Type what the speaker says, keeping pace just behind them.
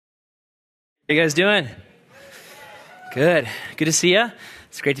How you guys doing? Good. Good to see you.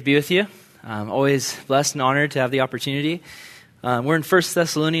 It's great to be with you. I'm always blessed and honored to have the opportunity. We're in 1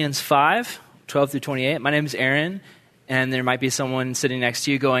 Thessalonians 5, 12 through 28. My name is Aaron, and there might be someone sitting next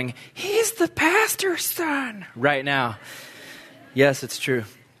to you going, "He's the pastor's son," right now. Yes, it's true.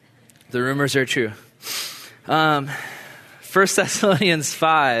 The rumors are true. 1 Thessalonians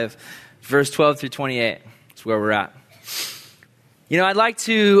 5, verse 12 through 28. That's where we're at. You know, I'd like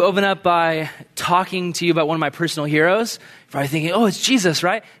to open up by talking to you about one of my personal heroes. You're probably thinking, oh, it's Jesus,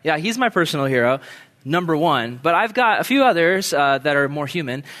 right? Yeah, he's my personal hero, number one. But I've got a few others that are more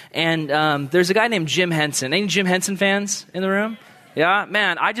human. And there's a guy named Jim Henson. Any Jim Henson fans in the room? Yeah,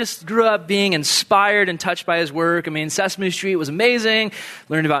 man, I just grew up being inspired and touched by his work. I mean, Sesame Street was amazing.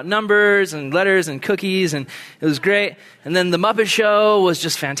 Learned about numbers and letters and cookies, and it was great. And then The Muppet Show was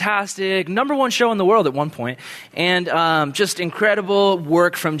just fantastic. Number one show in the world at one point. And just incredible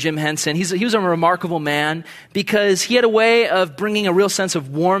work from Jim Henson. He was a remarkable man because he had a way of bringing a real sense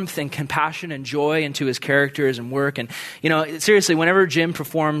of warmth and compassion and joy into his characters and work. And, you know, seriously, whenever Jim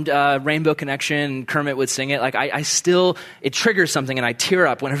performed Rainbow Connection and Kermit would sing it, like I still, it triggers something and I tear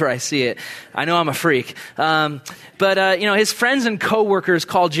up whenever I see it. I know I'm a freak. But you know, his friends and coworkers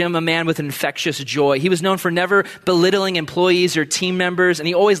called Jim a man with infectious joy. He was known for never belittling employees or team members, and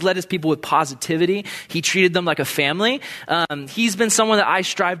he always led his people with positivity. He treated them like a family. He's been someone that I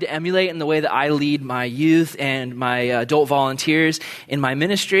strive to emulate in the way that I lead my youth and my adult volunteers in my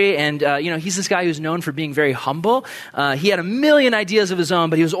ministry. And you know, he's this guy who's known for being very humble. He had a million ideas of his own,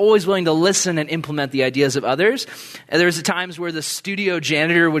 but he was always willing to listen and implement the ideas of others. And there was times where the studio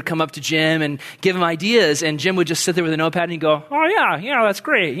janitor would come up to Jim and give him ideas, and Jim would just sit there with a notepad and he'd go, "Oh yeah, that's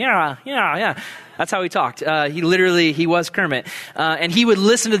great. Yeah. That's how he talked. He was Kermit. And he would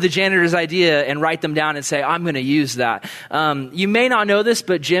listen to the janitor's idea and write them down and say, "I'm going to use that." You may not know this,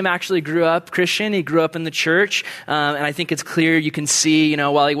 but Jim actually grew up Christian. He grew up in the church. And I think it's clear, you can see, you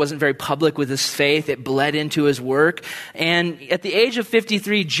know, while he wasn't very public with his faith, it bled into his work. And at the age of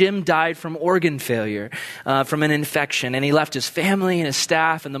 53, Jim died from organ failure, from an infection. And he left his family and his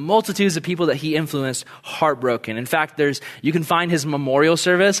staff and the multitudes of people that he influenced heartbroken. In fact, you can find his memorial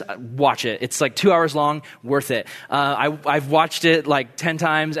service. Watch it. It's like 2 hours long, worth it. I've watched it like 10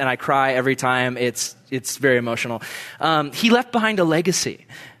 times and I cry every time. It's very emotional. He left behind a legacy.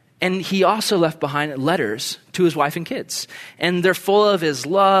 And he also left behind letters to his wife and kids. And they're full of his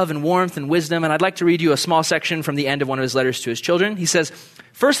love and warmth and wisdom. And I'd like to read you a small section from the end of one of his letters to his children. He says,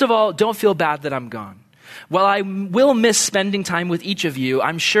 "First of all, don't feel bad that I'm gone. While I will miss spending time with each of you,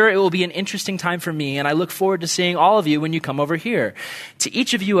 I'm sure it will be an interesting time for me, and I look forward to seeing all of you when you come over here. To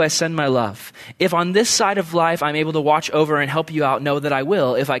each of you I send my love. If on this side of life I'm able to watch over and help you out, know that I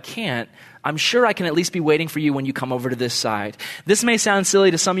will. If I can't, I'm sure I can at least be waiting for you when you come over to this side. This may sound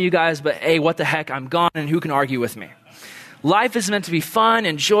silly to some of you guys, but hey, what the heck, I'm gone, and who can argue with me? Life is meant to be fun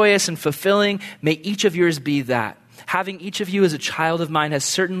and joyous and fulfilling. May each of yours be that. Having each of you as a child of mine has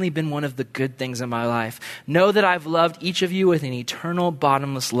certainly been one of the good things in my life. Know that I've loved each of you with an eternal,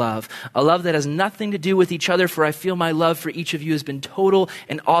 bottomless love, a love that has nothing to do with each other, for I feel my love for each of you has been total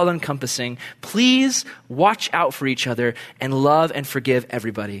and all-encompassing. Please watch out for each other and love and forgive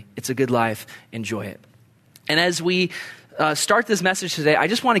everybody. It's a good life. Enjoy it." And as we start this message today, I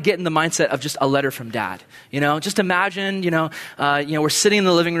just want to get in the mindset of just a letter from Dad. You know, just imagine, we're sitting in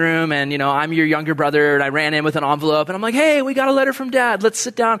the living room and, I'm your younger brother and I ran in with an envelope and I'm like, "Hey, we got a letter from Dad. Let's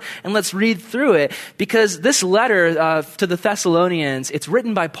sit down and let's read through it." Because this letter to the Thessalonians, it's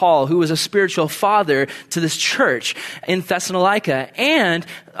written by Paul, who was a spiritual father to this church in Thessalonica. And,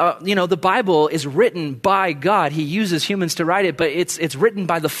 the Bible is written by God. He uses humans to write it, but it's written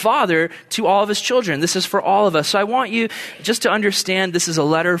by the Father to all of his children. This is for all of us. So I want you just to understand this is a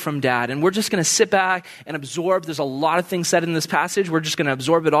letter from Dad, and we're just going to sit back and absorb. There's a lot of things said in this passage. We're just going to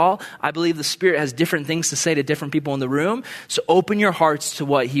absorb it all. I believe the Spirit has different things to say to different people in the room, so open your hearts to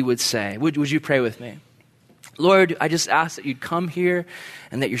what he would say. Would you pray with me? Lord, I just ask that you'd come here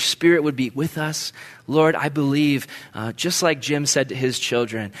and that your Spirit would be with us. Lord, I believe, just like Jim said to his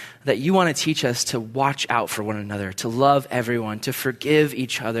children, that you want to teach us to watch out for one another, to love everyone, to forgive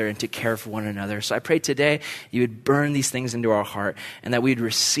each other, and to care for one another. So I pray today you would burn these things into our heart and that we'd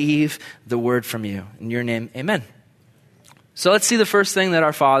receive the word from you. In your name, amen. So let's see the first thing that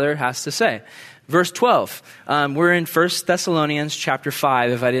our Father has to say. Verse 12, we're in 1 Thessalonians chapter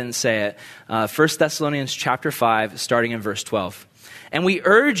 5, if I didn't say it. 1 Thessalonians chapter 5, starting in verse 12. "And we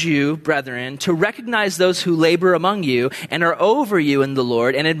urge you, brethren, to recognize those who labor among you and are over you in the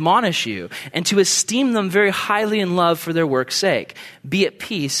Lord and admonish you, and to esteem them very highly in love for their work's sake. Be at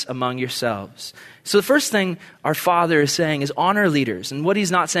peace among yourselves. So the first thing our Father is saying is honor leaders. And what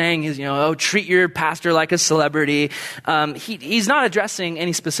he's not saying is, treat your pastor like a celebrity. He's not addressing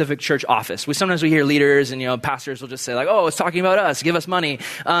any specific church office. Sometimes we hear leaders and, pastors will just say like, oh, it's talking about us, give us money.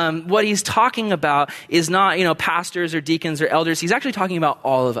 What he's talking about is not, pastors or deacons or elders. He's actually talking about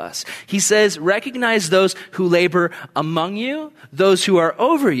all of us. He says, recognize those who labor among you, those who are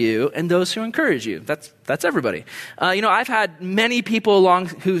over you, and those who encourage you. That's everybody. I've had many people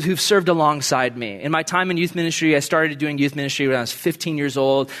who've served alongside me. In my time in youth ministry, I started doing youth ministry when I was 15 years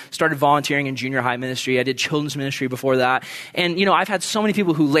old, started volunteering in junior high ministry. I did children's ministry before that. And, I've had so many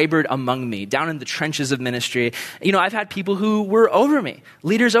people who labored among me, down in the trenches of ministry. I've had people who were over me,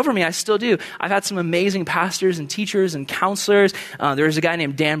 leaders over me. I still do. I've had some amazing pastors and teachers and counselors. There was a guy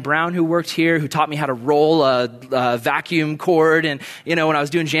named Dan Brown who worked here who taught me how to roll a vacuum cord. And, when I was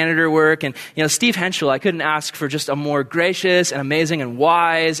doing janitor work. And, Steve Henschel, I couldn't ask for just a more gracious and amazing and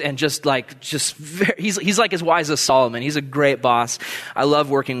wise and he's like as wise as Solomon. He's a great boss. I love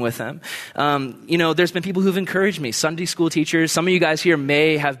working with him. There's been people who've encouraged me, Sunday school teachers. Some of you guys here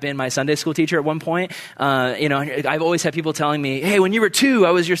may have been my Sunday school teacher at one point. I've always had people telling me, hey, when you were 2,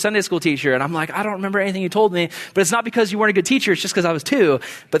 I was your Sunday school teacher. And I'm like, I don't remember anything you told me, but it's not because you weren't a good teacher. It's just because I was 2,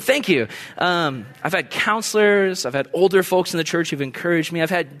 but thank you. I've had counselors. I've had older folks in the church who've encouraged me.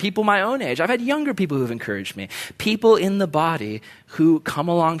 I've had people my own age. I've had younger people who've encouraged me. People in the body who come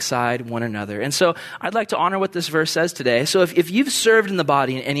alongside one another. And so I'd like to honor what this verse says today. So if you've served in the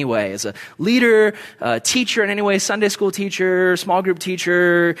body in any way, as a leader, teacher in any way, Sunday school teacher, small group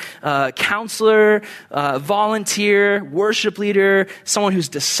teacher, counselor, volunteer, worship leader, someone who's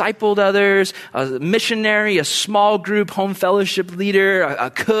discipled others, a missionary, a small group home fellowship leader, a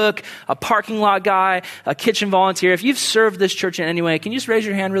cook, a parking lot guy, a kitchen volunteer, if you've served this church in any way, can you just raise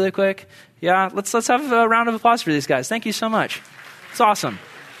your hand really quick? Yeah, let's have a round of applause for these guys. Thank you so much. It's awesome.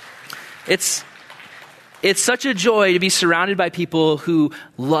 It's such a joy to be surrounded by people who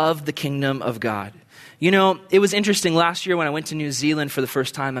love the kingdom of God. It was interesting. Last year when I went to New Zealand for the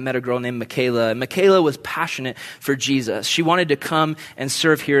first time, I met a girl named Michaela. Michaela was passionate for Jesus. She wanted to come and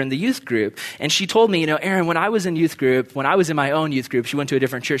serve here in the youth group. And she told me, Aaron, when I was in my own youth group, she went to a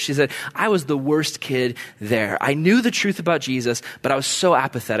different church. She said, I was the worst kid there. I knew the truth about Jesus, but I was so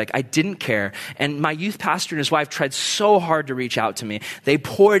apathetic. I didn't care. And my youth pastor and his wife tried so hard to reach out to me. They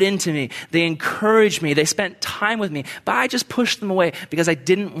poured into me. They encouraged me. They spent time with me, but I just pushed them away because I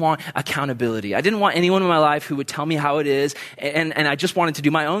didn't want accountability. I didn't want anyone in my life who would tell me how it is, and I just wanted to do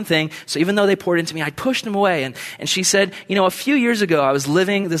my own thing. So even though they poured into me, I pushed them away. And she said, a few years ago, I was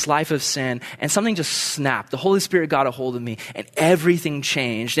living this life of sin, and something just snapped. The Holy Spirit got a hold of me, and everything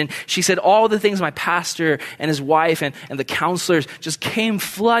changed. And she said all the things my pastor and his wife and the counselors just came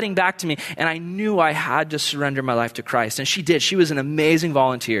flooding back to me, and I knew I had to surrender my life to Christ. And she did. She was an amazing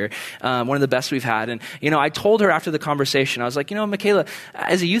volunteer, one of the best we've had. And, I told her after the conversation, I was like, Michaela,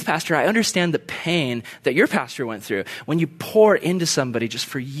 as a youth pastor, I understand the pain that your pastor went through when you pour into somebody just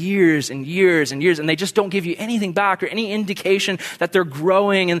for years and years and years, and they just don't give you anything back or any indication that they're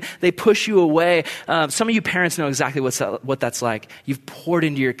growing, and they push you away. Some of you parents know exactly what that's like. You've poured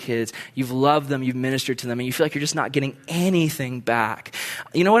into your kids, you've loved them, you've ministered to them, and you feel like you're just not getting anything back.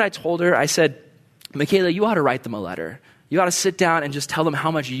 You know what I told her? I said, Michaela, you ought to write them a letter. You ought to sit down and just tell them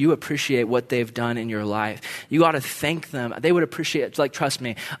how much you appreciate what they've done in your life. You ought to thank them. They would appreciate it. Trust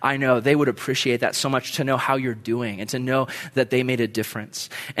me, I know they would appreciate that so much, to know how you're doing and to know that they made a difference.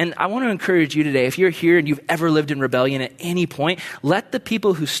 And I want to encourage you today, if you're here and you've ever lived in rebellion at any point, let the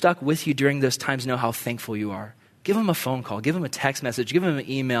people who stuck with you during those times know how thankful you are. Give them a phone call, give them a text message, give them an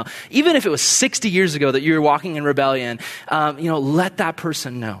email. Even if it was 60 years ago that you were walking in rebellion, let that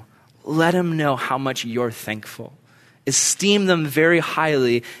person know. Let them know how much you're thankful. Esteem them very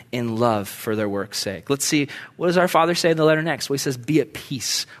highly in love for their work's sake. Let's see, what does our Father say in the letter next? Well, he says, be at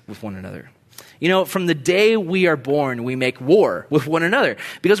peace with one another. From the day we are born, we make war with one another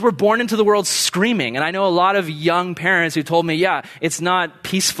because we're born into the world screaming. And I know a lot of young parents who told me, yeah, it's not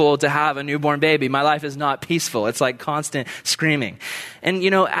peaceful to have a newborn baby. My life is not peaceful. It's like constant screaming. And,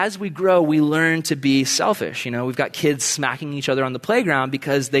 as we grow, we learn to be selfish. We've got kids smacking each other on the playground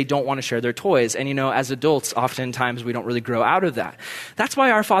because they don't want to share their toys. And, as adults, oftentimes we don't really grow out of that. That's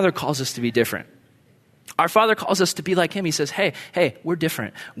why our Father calls us to be different. Our Father calls us to be like him. He says, hey, we're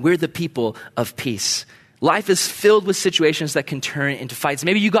different. We're the people of peace. Life is filled with situations that can turn into fights.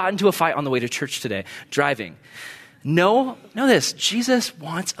 Maybe you got into a fight on the way to church today, driving. Know this, Jesus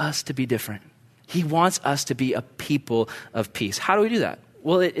wants us to be different. He wants us to be a people of peace. How do we do that?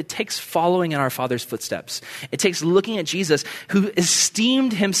 Well, it takes following in our Father's footsteps. It takes looking at Jesus, who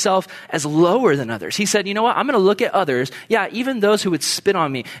esteemed himself as lower than others. He said, you know what? I'm going to look at others. Yeah, even those who would spit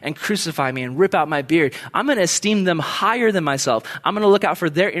on me and crucify me and rip out my beard. I'm going to esteem them higher than myself. I'm going to look out for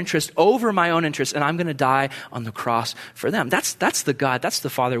their interest over my own interest, and I'm going to die on the cross for them. That's the God, that's the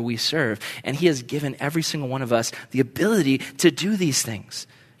Father we serve. And he has given every single one of us the ability to do these things.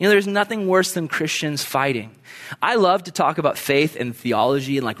 You know, there's nothing worse than Christians fighting. I love to talk about faith and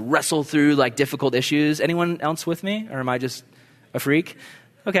theology and like wrestle through like difficult issues. Anyone else with me? Or am I just a freak?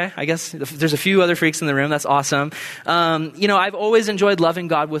 Okay, I guess there's a few other freaks in the room. That's awesome. You know, I've always enjoyed loving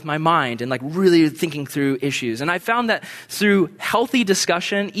God with my mind and like really thinking through issues. And I found that through healthy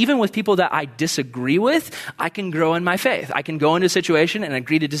discussion, even with people that I disagree with, I can grow in my faith. I can go into a situation and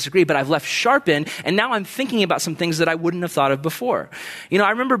agree to disagree, but I've left sharpened, and now I'm thinking about some things that I wouldn't have thought of before. You know,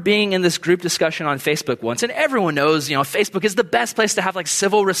 I remember being in this group discussion on Facebook once, and everyone knows, you know, Facebook is the best place to have like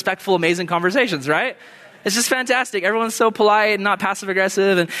civil, respectful, amazing conversations, right? It's just fantastic. Everyone's so polite and not passive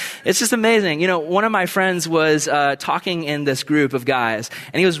aggressive, and it's just amazing. You know, one of my friends was talking in this group of guys,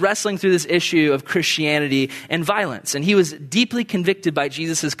 and he was wrestling through this issue of Christianity and violence, and he was deeply convicted by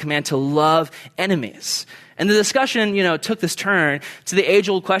Jesus' command to love enemies. And the discussion, you know, took this turn to the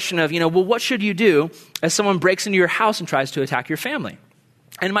age-old question of, you know, well, what should you do if someone breaks into your house and tries to attack your family?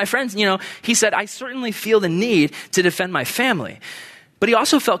 And my friend, you know, he said, I certainly feel the need to defend my family. But he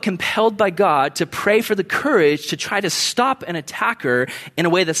also felt compelled by God to pray for the courage to try to stop an attacker in a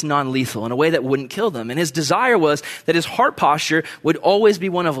way that's non-lethal, in a way that wouldn't kill them. And his desire was that his heart posture would always be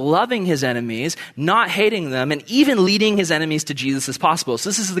one of loving his enemies, not hating them, and even leading his enemies to Jesus as possible. So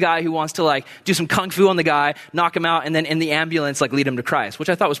this is the guy who wants to like do some kung fu on the guy, knock him out, and then in the ambulance like lead him to Christ, which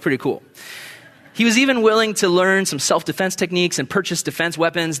I thought was pretty cool. He was even willing to learn some self-defense techniques and purchase defense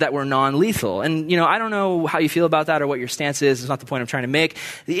weapons that were non-lethal. And, you know, I don't know how you feel about that or what your stance is. It's not the point I'm trying to make.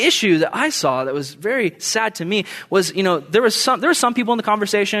 The issue that I saw that was very sad to me was, you know, there were some people in the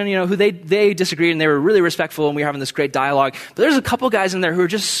conversation, you know, who they disagreed and they were really respectful and we were having this great dialogue. But there's a couple guys in there who were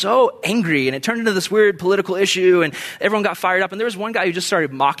just so angry, and it turned into this weird political issue and everyone got fired up. And there was one guy who just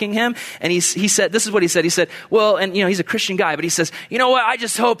started mocking him, and he said, this is what he said. He said, well, and, you know, he's a Christian guy, but he says, you know what, I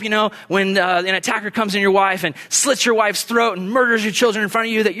just hope, you know, when an attacker comes in your wife and slits your wife's throat and murders your children in front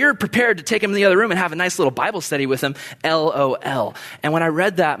of you, that you're prepared to take him in the other room and have a nice little Bible study with him. LOL. And when I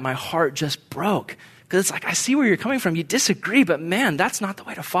read that, my heart just broke. Because it's like, I see where you're coming from. You disagree, but man, that's not the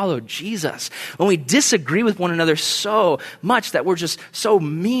way to follow Jesus. When we disagree with one another so much that we're just so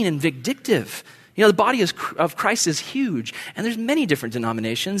mean and vindictive. You know, the body of Christ is huge, and there's many different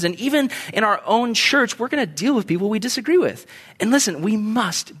denominations, and even in our own church, we're going to deal with people we disagree with. And listen, we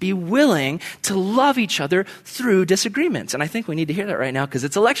must be willing to love each other through disagreements. And I think we need to hear that right now because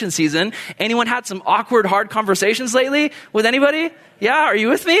it's election season. Anyone had some awkward, hard conversations lately with anybody? Yeah, are you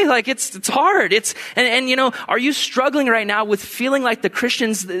with me? Like, it's hard. And you know, are you struggling right now with feeling like the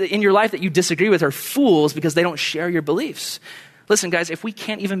Christians in your life that you disagree with are fools because they don't share your beliefs? Listen, guys, if we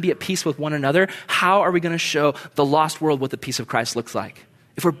can't even be at peace with one another, how are we going to show the lost world what the peace of Christ looks like?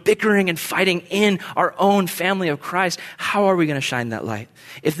 If we're bickering and fighting in our own family of Christ, how are we going to shine that light?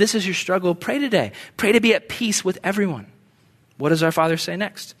 If this is your struggle, pray today. Pray to be at peace with everyone. What does our Father say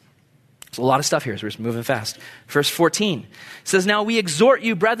next? There's a lot of stuff here, so we're just moving fast. Verse 14 says, now we exhort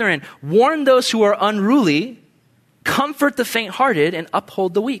you, brethren, warn those who are unruly, comfort the faint-hearted, and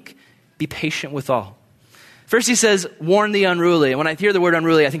uphold the weak. Be patient with all. First he says, warn the unruly. And when I hear the word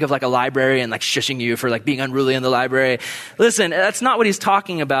unruly, I think of like a library and like shushing you for like being unruly in the library. Listen, that's not what he's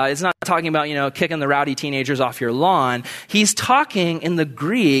talking about. It's not talking about, you know, kicking the rowdy teenagers off your lawn. He's talking in the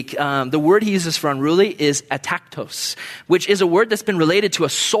Greek, the word he uses for unruly is ataktos, which is a word that's been related to a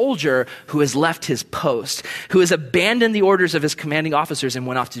soldier who has left his post, who has abandoned the orders of his commanding officers and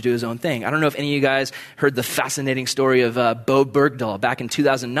went off to do his own thing. I don't know if any of you guys heard the fascinating story of Bo Bergdahl back in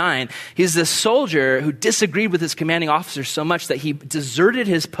 2009. He's this soldier who disagreed with his commanding officer so much that he deserted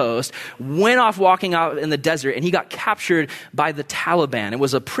his post, went off walking out in the desert, and he got captured by the Taliban and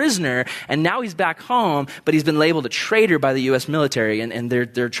was a prisoner, and now he's back home, but he's been labeled a traitor by the U.S. military, and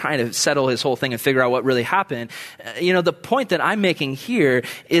they're trying to settle his whole thing and figure out what really happened. You know, the point that I'm making here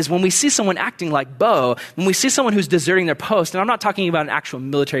is when we see someone acting like Bo, when we see someone who's deserting their post, and I'm not talking about an actual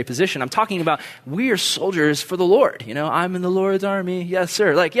military position, I'm talking about we are soldiers for the Lord. You know, I'm in the Lord's army. Yes,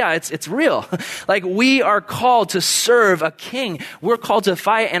 sir. Like, yeah, it's real. Like, we are called to serve a king. We're called to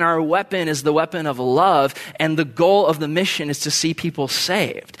fight, and our weapon is the weapon of love, and the goal of the mission is to see people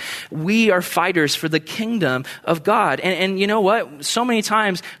saved. We are fighters for the kingdom of God. And you know what? So many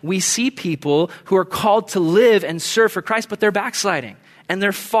times we see people who are called to live and serve for Christ, but they're backsliding and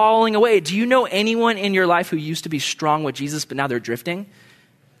they're falling away. Do you know anyone in your life who used to be strong with Jesus, but now they're drifting?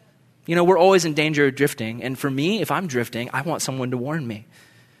 We're always in danger of drifting. And for me, if I'm drifting, I want someone to warn me.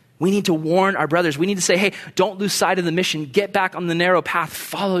 We need to warn our brothers. We need to say, hey, don't lose sight of the mission. Get back on the narrow path.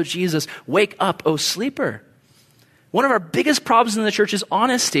 Follow Jesus. Wake up, O sleeper. One of our biggest problems in the church is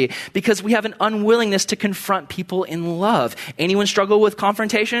honesty, because we have an unwillingness to confront people in love. Anyone struggle with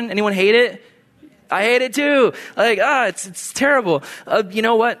confrontation? Anyone hate it? I hate it too. It's terrible. You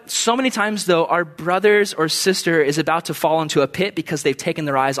know what? So many times though, our brothers or sister is about to fall into a pit because they've taken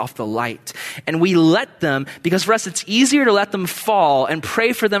their eyes off the light. And we let them, because for us it's easier to let them fall and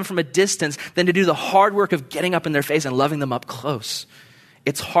pray for them from a distance than to do the hard work of getting up in their face and loving them up close.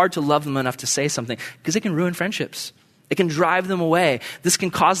 It's hard to love them enough to say something because it can ruin friendships. It can drive them away. This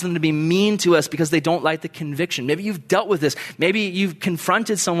can cause them to be mean to us because they don't like the conviction. Maybe you've dealt with this. Maybe you've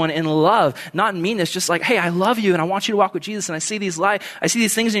confronted someone in love, not in meanness, just like, hey, I love you and I want you to walk with Jesus, and I see these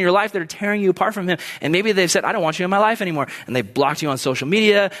things in your life that are tearing you apart from him. And maybe they've said, I don't want you in my life anymore. And they blocked you on social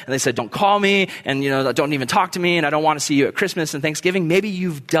media, and they said, don't call me, and don't even talk to me, and I don't want to see you at Christmas and Thanksgiving. Maybe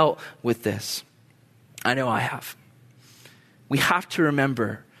you've dealt with this. I know I have. We have to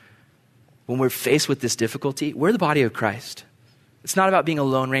remember, when we're faced with this difficulty, we're the body of Christ. It's not about being a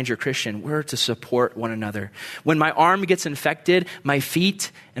Lone Ranger Christian. We're to support one another. When my arm gets infected, my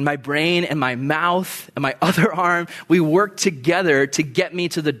feet and my brain and my mouth and my other arm, we work together to get me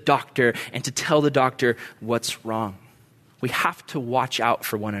to the doctor and to tell the doctor what's wrong. We have to watch out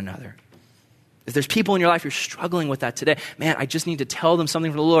for one another. If there's people in your life you're struggling with that today, man, I just need to tell them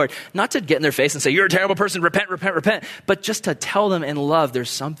something from the Lord. Not to get in their face and say, you're a terrible person, repent, repent, repent. But just to tell them in love, there's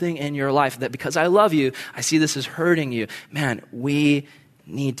something in your life that because I love you, I see this as hurting you. Man, we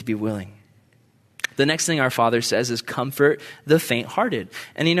need to be willing. The next thing our Father says is comfort the faint-hearted.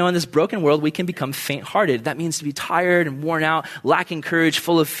 And in this broken world, we can become faint-hearted. That means to be tired and worn out, lacking courage,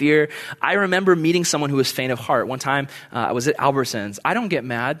 full of fear. I remember meeting someone who was faint of heart. One time, I was at Albertsons. I don't get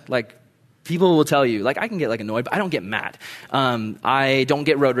mad. People will tell you, I can get annoyed, but I don't get mad. I don't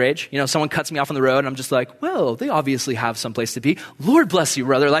get road rage. Someone cuts me off on the road and I'm just like, well, they obviously have someplace to be. Lord bless you,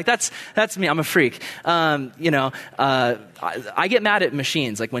 brother. That's me. I'm a freak. I get mad at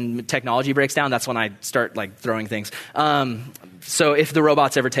machines. When technology breaks down, that's when I start throwing things. So if the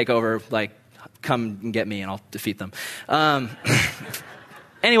robots ever take over, come and get me and I'll defeat them.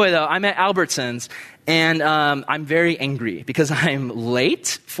 Anyway, though, I'm at Albertsons. And I'm very angry because I'm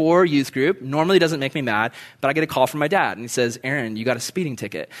late for youth group. Normally doesn't make me mad, but I get a call from my dad. And he says, Aaron, you got a speeding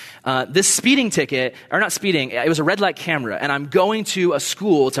ticket. This speeding ticket, or not speeding, it was a red light camera. And I'm going to a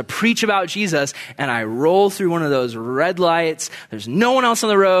school to preach about Jesus. And I roll through one of those red lights. There's no one else on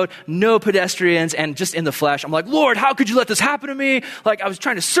the road, no pedestrians. And just in the flesh, I'm like, Lord, how could you let this happen to me? I was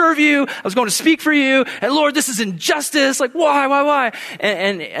trying to serve you. I was going to speak for you. And Lord, this is injustice. Why?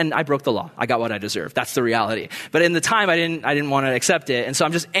 And I broke the law. I got what I deserved. That's the reality. But in the time, I didn't want to accept it. And so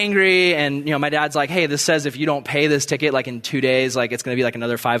I'm just angry. And, my dad's like, hey, this says if you don't pay this ticket, in 2 days, it's going to be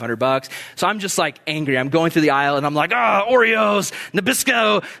another $500. So I'm just angry. I'm going through the aisle and I'm like, Oreos,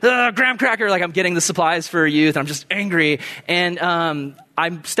 Nabisco, graham cracker. I'm getting the supplies for youth. And I'm just angry. And,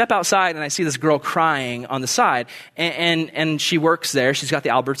 I step outside and I see this girl crying on the side, and she works there. She's got the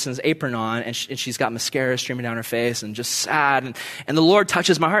Albertsons apron on, and she's got mascara streaming down her face and just sad. And the Lord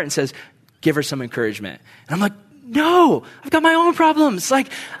touches my heart and says, give her some encouragement. And I'm like, no, I've got my own problems. I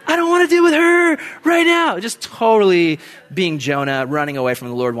don't want to deal with her right now. Just totally being Jonah, running away from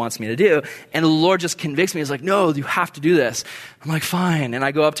what the Lord wants me to do. And the Lord just convicts me. He's like, no, you have to do this. I'm like, fine. And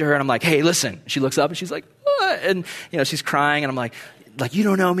I go up to her and I'm like, hey, listen. She looks up and she's like, what? And, she's crying. And I'm like, you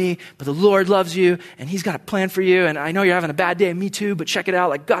don't know me, but the Lord loves you and he's got a plan for you. And I know you're having a bad day, me too, but check it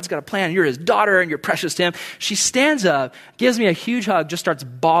out. God's got a plan. You're his daughter and you're precious to him. She stands up, gives me a huge hug, just starts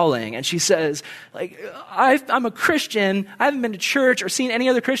bawling. And she says, I'm a Christian. I haven't been to church or seen any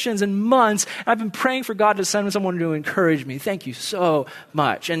other Christians in months. I've been praying for God to send someone to encourage me. Thank you so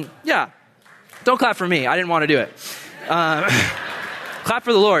much. And yeah, don't clap for me. I didn't want to do it. Clap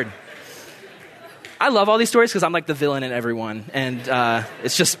for the Lord. I love all these stories because I'm the villain in every one. And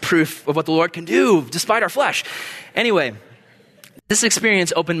it's just proof of what the Lord can do despite our flesh. Anyway, this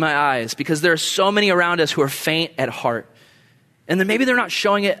experience opened my eyes because there are so many around us who are faint at heart. And then maybe they're not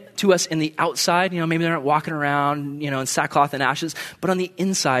showing it to us in the outside. Maybe they're not walking around, in sackcloth and ashes. But on the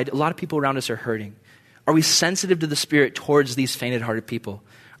inside, a lot of people around us are hurting. Are we sensitive to the Spirit towards these fainted-hearted people?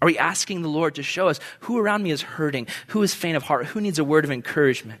 Are we asking the Lord to show us who around me is hurting, who is faint of heart, who needs a word of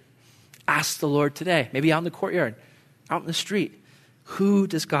encouragement? Ask the Lord today, maybe out in the courtyard, out in the street. Who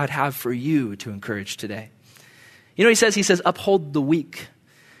does God have for you to encourage today? He says? He says, uphold the weak.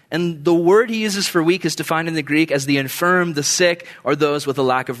 And the word he uses for weak is defined in the Greek as the infirm, the sick, or those with a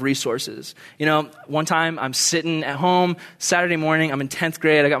lack of resources. You know, one time I'm sitting at home, Saturday morning, I'm in 10th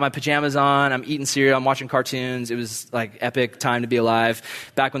grade, I got my pajamas on, I'm eating cereal, I'm watching cartoons. It was like epic time to be alive,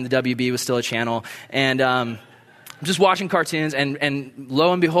 back when the WB was still a channel. And I'm just watching cartoons, and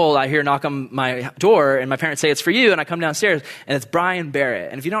lo and behold, I hear a knock on my door, and my parents say, "It's for you," and I come downstairs, and it's Brian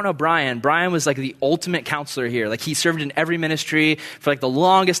Barrett. And if you don't know Brian was like the ultimate counselor here. Like, he served in every ministry for like the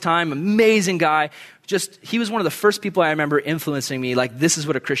longest time, amazing guy. He was one of the first people I remember influencing me, like, this is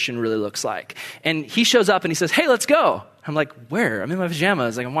what a Christian really looks like. And he shows up and he says, "Hey, let's go." I'm like, "Where?" I'm in my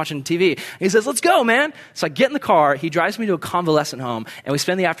pajamas, like I'm watching TV. And he says, "Let's go, man." So I get in the car, he drives me to a convalescent home, and we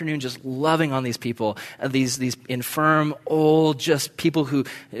spend the afternoon just loving on these people, these infirm, old, just people who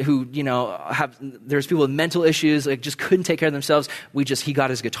you know, there's people with mental issues, like just couldn't take care of themselves. He got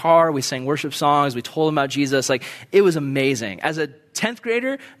his guitar, we sang worship songs, we told him about Jesus. Like, it was amazing. As a 10th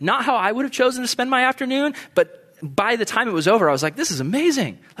grader, not how I would have chosen to spend my afternoon, but by the time it was over, I was like, this is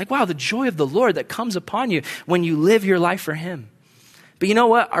amazing. Like, wow, the joy of the Lord that comes upon you when you live your life for him. But you know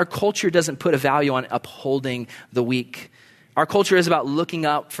what? Our culture doesn't put a value on upholding the weak. Our culture is about looking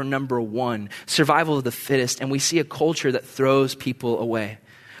out for number one, survival of the fittest, and we see a culture that throws people away.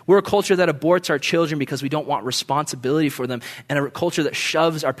 We're a culture that aborts our children because we don't want responsibility for them, and a culture that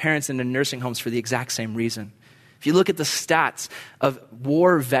shoves our parents into nursing homes for the exact same reason. If you look at the stats of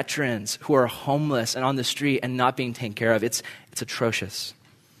war veterans who are homeless and on the street and not being taken care of, it's atrocious.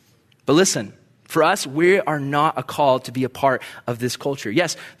 But listen, for us, we are not a call to be a part of this culture.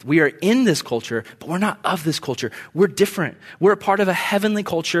 Yes, we are in this culture, but we're not of this culture. We're different. We're a part of a heavenly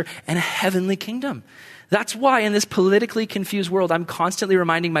culture and a heavenly kingdom. That's why in this politically confused world, I'm constantly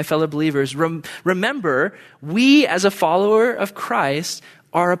reminding my fellow believers, remember, we as a follower of Christ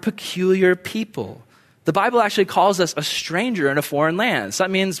are a peculiar people. The Bible actually calls us a stranger in a foreign land. So that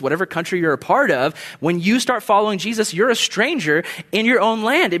means whatever country you're a part of, when you start following Jesus, you're a stranger in your own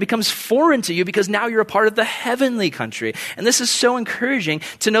land. It becomes foreign to you because now you're a part of the heavenly country. And this is so encouraging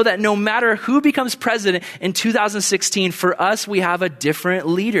to know that no matter who becomes president in 2016, for us, we have a different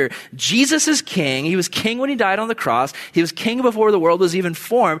leader. Jesus is king. He was king when he died on the cross. He was king before the world was even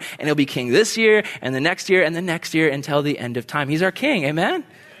formed. And he'll be king this year and the next year and the next year until the end of time. He's our king. Amen?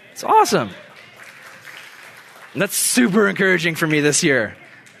 It's awesome. And that's super encouraging for me this year.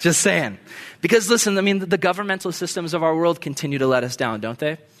 Just saying. Because listen, I mean, the governmental systems of our world continue to let us down, don't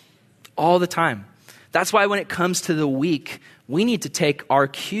they? All the time. That's why when it comes to the weak, we need to take our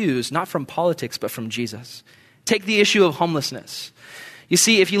cues, not from politics, but from Jesus. Take the issue of homelessness. You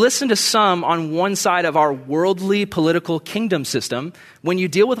see, if you listen to some on one side of our worldly political kingdom system, when you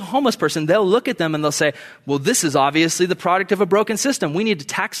deal with a homeless person, they'll look at them and they'll say, well, this is obviously the product of a broken system. We need to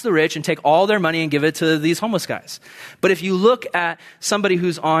tax the rich and take all their money and give it to these homeless guys. But if you look at somebody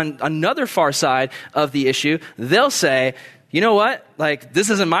who's on another far side of the issue, they'll say, you know what? Like, this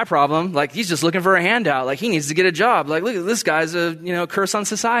isn't my problem. Like, he's just looking for a handout. Like, he needs to get a job. Like, look at this guy's a, curse on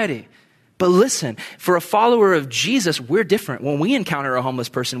society. But listen, for a follower of Jesus, we're different. When we encounter a homeless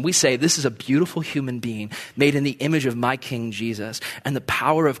person, we say, this is a beautiful human being made in the image of my King Jesus, and the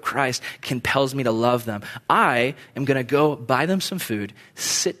power of Christ compels me to love them. I am going to go buy them some food,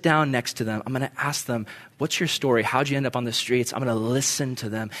 sit down next to them. I'm going to ask them, what's your story? How'd you end up on the streets? I'm going to listen to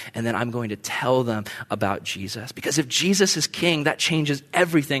them, and then I'm going to tell them about Jesus. Because if Jesus is king, that changes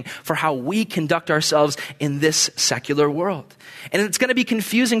everything for how we conduct ourselves in this secular world. And it's going to be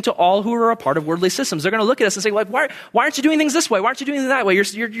confusing to all who are a part of worldly systems. They're going to look at us and say, like, why aren't you doing things this way? Why aren't you doing things that way?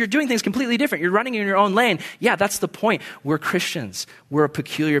 You're doing things completely different. You're running in your own lane. Yeah, that's the point. We're Christians. We're a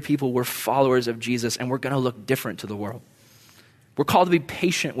peculiar people. We're followers of Jesus, and we're going to look different to the world. We're called to be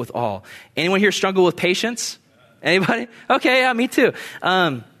patient with all. Anyone here struggle with patience? Anybody? Okay, yeah, me too.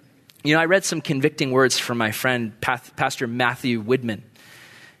 I read some convicting words from my friend, Pastor Matthew Widman.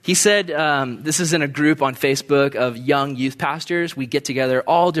 He said, this is in a group on Facebook of young youth pastors. We get together,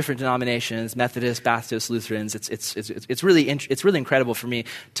 all different denominations, Methodists, Baptists, Lutherans. It's really incredible for me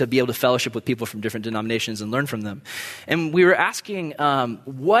to be able to fellowship with people from different denominations and learn from them. And we were asking,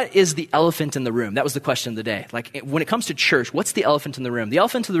 what is the elephant in the room? That was the question of the day. Like, when it comes to church, what's the elephant in the room? The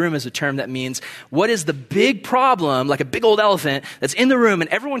elephant in the room is a term that means, what is the big problem, like a big old elephant that's in the room and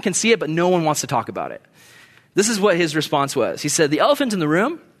everyone can see it, but no one wants to talk about it? This is what his response was. He said, the elephant in the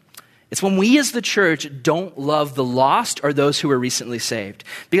room, it's when we as the church don't love the lost or those who were recently saved.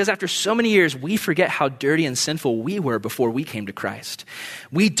 Because after so many years, we forget how dirty and sinful we were before we came to Christ.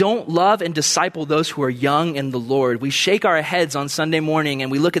 We don't love and disciple those who are young in the Lord. We shake our heads on Sunday morning and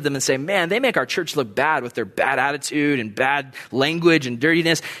we look at them and say, man, they make our church look bad with their bad attitude and bad language and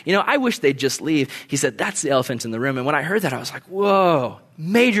dirtiness. I wish they'd just leave. He said, that's the elephant in the room. And when I heard that, I was like, whoa,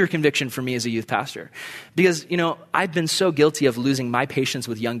 Major conviction for me as a youth pastor. Because, I've been so guilty of losing my patience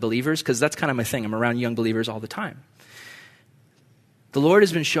with young believers, because that's kind of my thing. I'm around young believers all the time. The Lord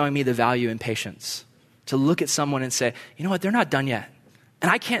has been showing me the value in patience, to look at someone and say, you know what, they're not done yet.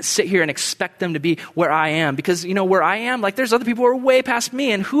 And I can't sit here and expect them to be where I am, because, where I am, like, there's other people who are way past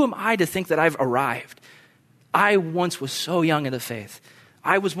me, and who am I to think that I've arrived? I once was so young in the faith.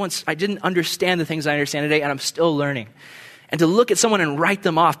 I didn't understand the things I understand today, and I'm still learning. And to look at someone and write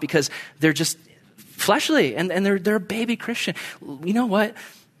them off because they're just fleshly and they're a baby Christian. You know what?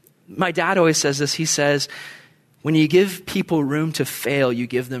 My dad always says this. He says, when you give people room to fail, you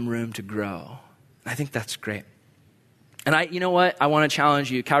give them room to grow. I think that's great. And you know what? I want to challenge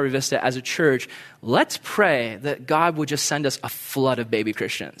you, Calvary Vista, as a church, let's pray that God would just send us a flood of baby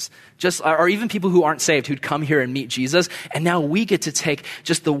Christians. Or even people who aren't saved, who'd come here and meet Jesus. And now we get to take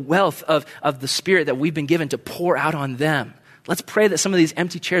just the wealth of the Spirit that we've been given to pour out on them. Let's pray that some of these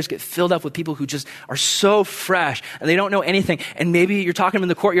empty chairs get filled up with people who just are so fresh and they don't know anything. And maybe you're talking to them in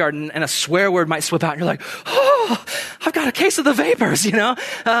the courtyard and a swear word might slip out and you're like, oh, I've got a case of the vapors,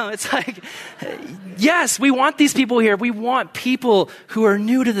 It's like, yes, we want these people here. We want people who are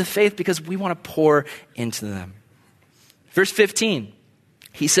new to the faith because we want to pour into them. Verse 15,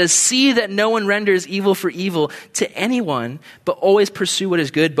 he says, see that no one renders evil for evil to anyone, but always pursue what is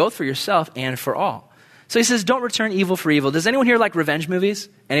good, both for yourself and for all. So he says, don't return evil for evil. Does anyone here like revenge movies?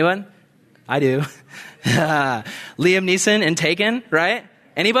 Anyone? I do. Liam Neeson in Taken, right?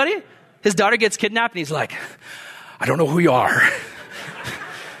 Anybody? His daughter gets kidnapped and he's like, I don't know who you are,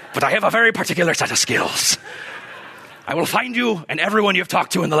 but I have a very particular set of skills. I will find you and everyone you've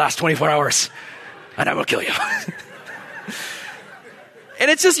talked to in the last 24 hours, and I will kill you. And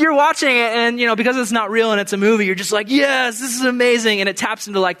it's just, you're watching it and, because it's not real and it's a movie, you're just like, yes, this is amazing. And it taps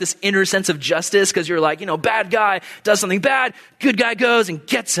into like this inner sense of justice because you're like, bad guy does something bad, good guy goes and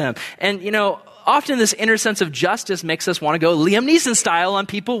gets him. And, often this inner sense of justice makes us want to go Liam Neeson style on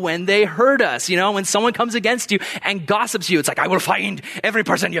people when they hurt us. When someone comes against you and gossips you, it's like, I will find every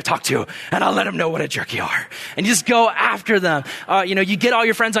person you've talked to and I'll let them know what a jerk you are. And you just go after them. You get all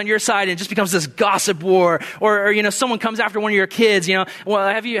your friends on your side and it just becomes this gossip war. Or someone comes after one of your kids, well,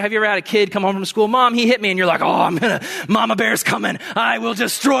 have you ever had a kid come home from school? Mom, he hit me. And you're like, oh, Mama Bear's coming. I will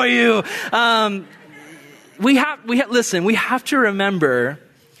destroy you. We have to remember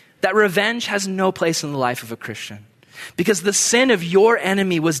that revenge has no place in the life of a Christian. Because the sin of your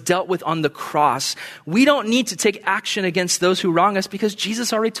enemy was dealt with on the cross. We don't need to take action against those who wrong us because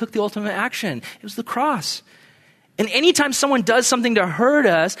Jesus already took the ultimate action. It was the cross. And anytime someone does something to hurt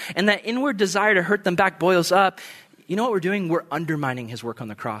us and that inward desire to hurt them back boils up, you know what we're doing? We're undermining his work on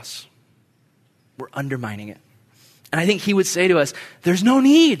the cross. We're undermining it. And I think he would say to us, there's no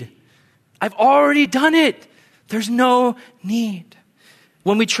need. I've already done it. There's no need.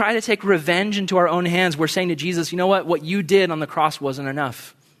 When we try to take revenge into our own hands, we're saying to Jesus, you know what you did on the cross wasn't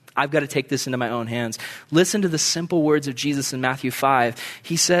enough. I've got to take this into my own hands. Listen to the simple words of Jesus in Matthew 5.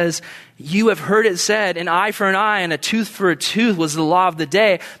 He says, you have heard it said, an eye for an eye and a tooth for a tooth was the law of the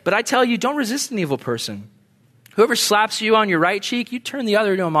day. But I tell you, don't resist an evil person. Whoever slaps you on your right cheek, you turn the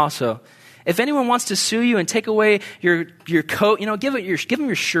other to him also. If anyone wants to sue you and take away your coat, give him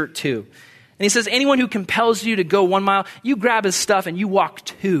your shirt too. And he says, anyone who compels you to go 1 mile, you grab his stuff and you walk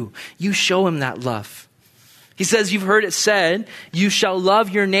 2. You show him that love. He says, you've heard it said, you shall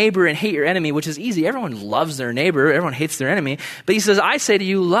love your neighbor and hate your enemy, which is easy. Everyone loves their neighbor. Everyone hates their enemy. But he says, I say to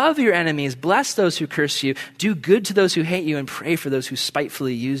you, love your enemies, bless those who curse you, do good to those who hate you, and pray for those who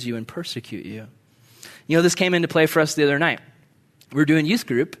spitefully use you and persecute you. This came into play for us the other night. We were doing youth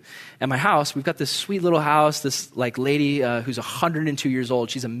group at my house. We've got this sweet little house, this lady who's 102 years old.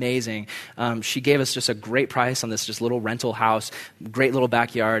 She's amazing. She gave us just a great price on this just little rental house, great little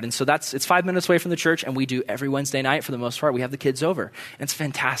backyard. And so it's 5 minutes away from the church, and we do every Wednesday night for the most part. We have the kids over, and it's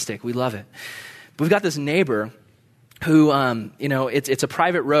fantastic. We love it. But we've got this neighbor who, it's a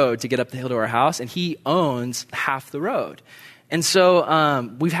private road to get up the hill to our house, and he owns half the road. And so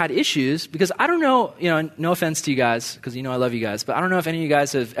we've had issues because I don't know, no offense to you guys, because I love you guys, but I don't know if any of you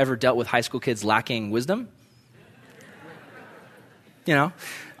guys have ever dealt with high school kids lacking wisdom.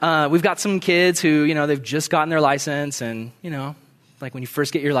 We've got some kids who, they've just gotten their license and, like when you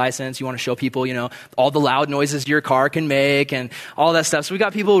first get your license, you want to show people, all the loud noises your car can make and all that stuff. So we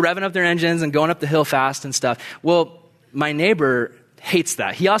got people revving up their engines and going up the hill fast and stuff. Well, my neighbor hates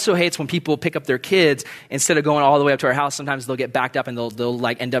that. He also hates when people pick up their kids, instead of going all the way up to our house, sometimes they'll get backed up and they'll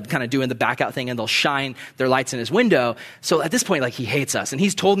like end up kind of doing the back out thing, and they'll shine their lights in his window. So at this point, like, he hates us. And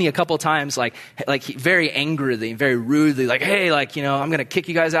he's told me a couple of times, very angrily, very rudely, like, hey, like, I'm going to kick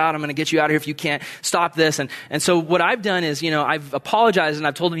you guys out. I'm going to get you out of here if you can't stop this. And so what I've done is, I've apologized, and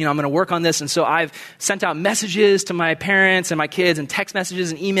I've told him, I'm going to work on this. And so I've sent out messages to my parents and my kids, and text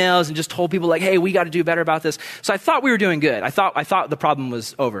messages and emails, and just told people like, hey, we got to do better about this. So I thought we were doing good. I thought the problem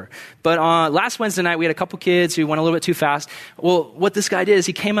was over. But last Wednesday night, we had a couple kids who went a little bit too fast. Well, what this guy did is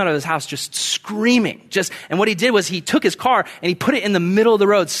he came out of his house just screaming. And what he did was he took his car and he put it in the middle of the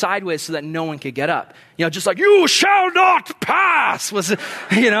road sideways so that no one could get up. Just like, you shall not pass, was,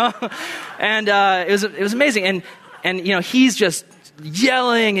 and it was amazing. And he's just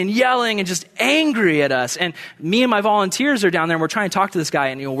yelling and just angry at us. And me and my volunteers are down there, and we're trying to talk to this guy,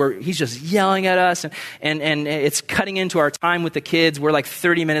 and he's just yelling at us, and it's cutting into our time with the kids. We're like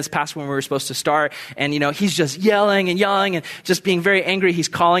 30 minutes past when we were supposed to start, and he's just yelling and just being very angry. He's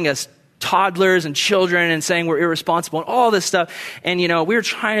calling us toddlers and children and saying we're irresponsible and all this stuff. And, we were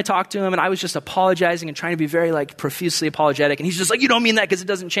trying to talk to him, and I was just apologizing and trying to be very like profusely apologetic. And he's just like, you don't mean that because it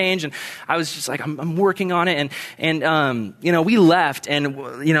doesn't change. And I was just like, I'm working on it. And we left, and,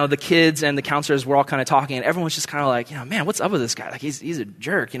 the kids and the counselors were all kind of talking, and everyone was just kind of like, man, what's up with this guy? Like, he's a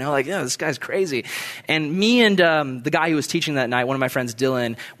jerk, this guy's crazy. And me and the guy who was teaching that night, one of my friends,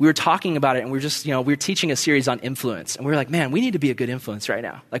 Dylan, we were talking about it, and we were just, we were teaching a series on influence. And we were like, man, we need to be a good influence right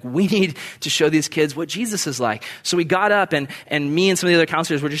now. Like, we need to show these kids what Jesus is like. So we got up, and me and some of the other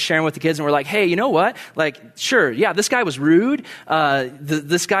counselors were just sharing with the kids, and we're like, hey, you know what? Like, sure, yeah, this guy was rude.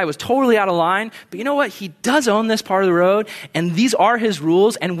 This guy was totally out of line. But you know what? He does own this part of the road, and these are his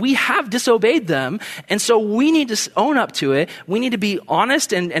rules, and we have disobeyed them. And so we need to own up to it. We need to be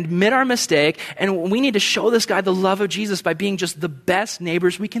honest and admit our mistake. And we need to show this guy the love of Jesus by being just the best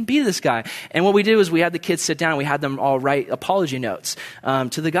neighbors we can be to this guy. And what we did was we had the kids sit down, and we had them all write apology notes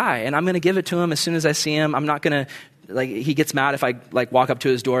to the guy. And I'm going to give it to him as soon as I see him. I'm not going to, he gets mad if I walk up to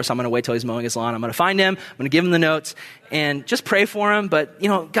his door, so I'm going to wait till he's mowing his lawn. I'm going to find him. I'm going to give him the notes and just pray for him. But,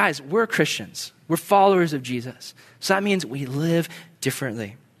 guys, we're Christians. We're followers of Jesus. So that means we live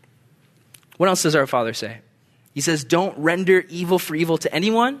differently. What else does our Father say? He says, don't render evil for evil to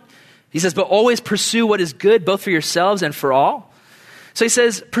anyone. He says, but always pursue what is good, both for yourselves and for all. So he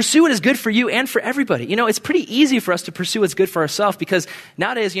says, pursue what is good for you and for everybody. It's pretty easy for us to pursue what's good for ourselves, because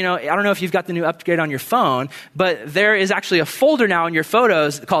nowadays, I don't know if you've got the new upgrade on your phone, but there is actually a folder now in your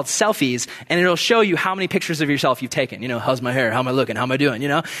photos called selfies, and it'll show you how many pictures of yourself you've taken. How's my hair? How am I looking? How am I doing?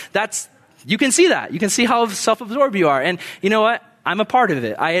 You can see that. You can see how self-absorbed you are. And you know what? I'm a part of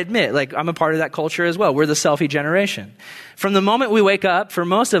it. I admit, I'm a part of that culture as well. We're the selfie generation. From the moment we wake up, for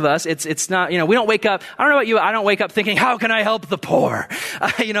most of us, it's not, we don't wake up, I don't know about you, I don't wake up thinking, how can I help the poor?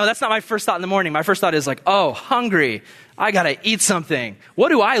 That's not my first thought in the morning. My first thought is like, oh, hungry. I got to eat something. What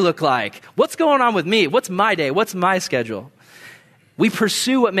do I look like? What's going on with me? What's my day? What's my schedule? We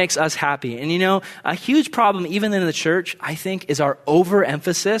pursue what makes us happy. And a huge problem, even in the church, I think, is our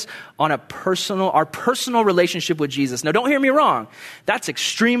overemphasis on our personal relationship with Jesus. Now, don't hear me wrong. That's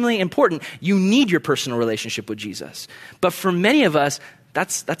extremely important. You need your personal relationship with Jesus. But for many of us,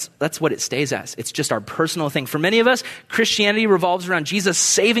 that's what it stays as. It's just our personal thing. For many of us, Christianity revolves around Jesus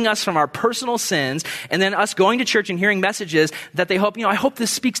saving us from our personal sins, and then us going to church and hearing messages that they hope, I hope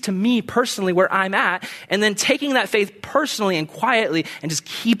this speaks to me personally where I'm at, and then taking that faith personally and quietly and just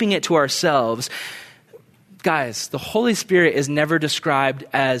keeping it to ourselves. Guys, the Holy Spirit is never described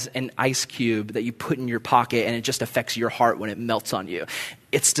as an ice cube that you put in your pocket and it just affects your heart when it melts on you.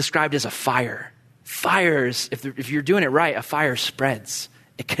 It's described as a fire. Fires, if you're doing it right, a fire spreads.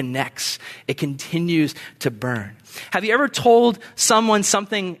 It connects. It continues to burn. Have you ever told someone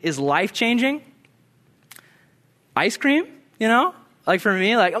something is life-changing? Ice cream, Like for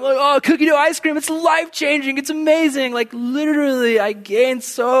me, I'm like, oh, cookie dough ice cream, it's life-changing. It's amazing. Literally, I gained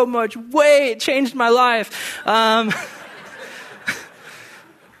so much weight. It changed my life.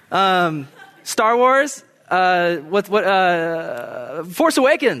 Star Wars, Force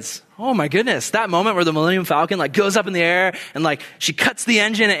Awakens. Oh my goodness, that moment where the Millennium Falcon goes up in the air and she cuts the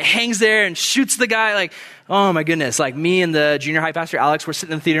engine, it hangs there and shoots the guy. Oh my goodness, me and the junior high pastor Alex, we're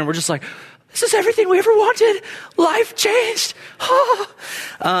sitting in the theater and we're just like, this is everything we ever wanted. Life changed.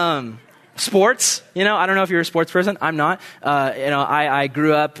 Sports, I don't know if you're a sports person. I'm not. I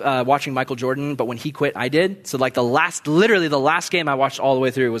grew up watching Michael Jordan, but when he quit, I did. So literally the last game I watched all the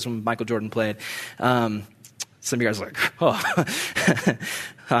way through was when Michael Jordan played. Some of you guys are like,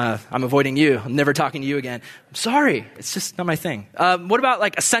 oh, I'm avoiding you. I'm never talking to you again. I'm sorry. It's just not my thing. What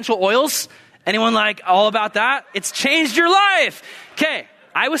about essential oils? Anyone like all about that? It's changed your life. Okay.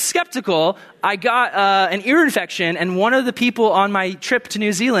 I was skeptical. I got an ear infection, and one of the people on my trip to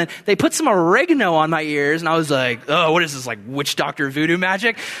New Zealand, they put some oregano on my ears, and I was like, oh, what is this, like witch doctor voodoo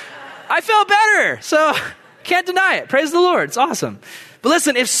magic? I felt better, so can't deny it. Praise the Lord. It's awesome. But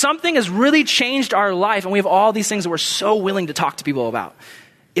listen, if something has really changed our life, and we have all these things that we're so willing to talk to people about,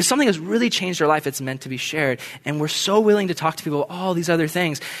 if something has really changed our life, it's meant to be shared, and we're so willing to talk to people about all these other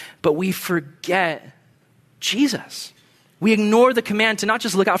things, but we forget Jesus. We ignore the command to not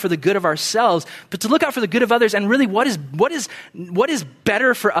just look out for the good of ourselves, but to look out for the good of others. And really, what is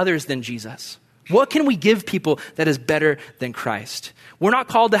better for others than Jesus? What can we give people that is better than Christ? We're not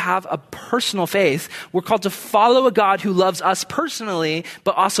called to have a personal faith. We're called to follow a God who loves us personally,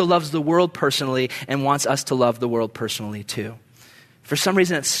 but also loves the world personally and wants us to love the world personally too. For some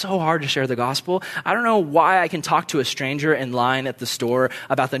reason, it's so hard to share the gospel. I don't know why I can talk to a stranger in line at the store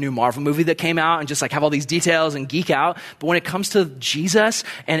about the new Marvel movie that came out and just like have all these details and geek out. But when it comes to Jesus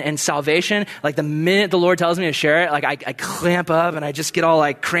and salvation, like the minute the Lord tells me to share it, like I clamp up and I just get all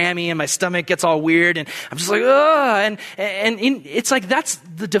like crammy and my stomach gets all weird and I'm just like, ugh. And it's like that's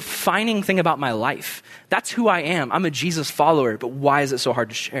the defining thing about my life. That's who I am. I'm a Jesus follower, but why is it so hard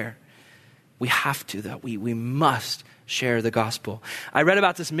to share? We have to, though. We must share the gospel. I read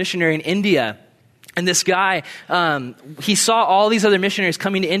about this missionary in India, and this guy, he saw all these other missionaries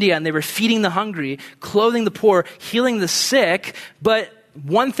coming to India, and they were feeding the hungry, clothing the poor, healing the sick, but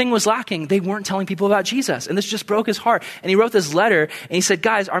one thing was lacking. They weren't telling people about Jesus, and this just broke his heart. And he wrote this letter, and he said,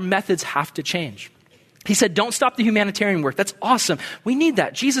 guys, our methods have to change. He said, don't stop the humanitarian work. That's awesome. We need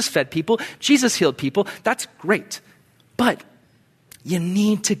that. Jesus fed people. Jesus healed people. That's great. But you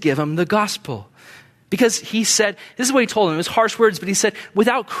need to give them the gospel. Because he said, this is what he told them. It was harsh words, but he said,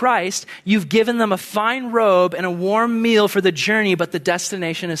 without Christ, you've given them a fine robe and a warm meal for the journey, but the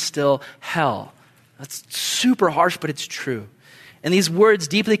destination is still hell. That's super harsh, but it's true. And these words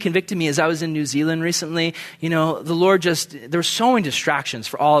deeply convicted me as I was in New Zealand recently. You know, the Lord there were so many distractions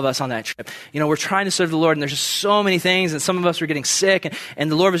for all of us on that trip. You know, we're trying to serve the Lord and there's just so many things and some of us were getting sick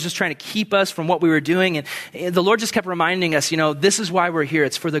and the Lord was just trying to keep us from what we were doing. And the Lord just kept reminding us, you know, this is why we're here.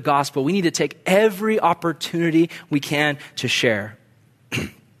 It's for the gospel. We need to take every opportunity we can to share.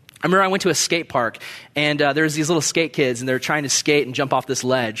 I remember I went to a skate park and there was these little skate kids and they were trying to skate and jump off this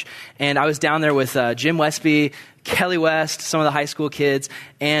ledge. And I was down there with Jim Westby, Kelly West, some of the high school kids.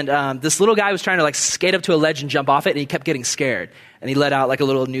 And this little guy was trying to like skate up to a ledge and jump off it and he kept getting scared. And he let out like a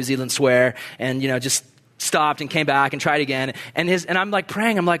little New Zealand swear and, you know, just stopped and came back and tried again. And I'm like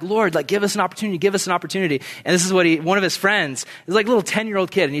praying, I'm like, Lord, like give us an opportunity, give us an opportunity. And this is what one of his friends, is like a little 10-year-old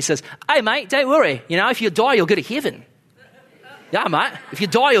kid. And he says, hey mate, don't worry. You know, if you die, you'll go to heaven. Yeah, mate. If you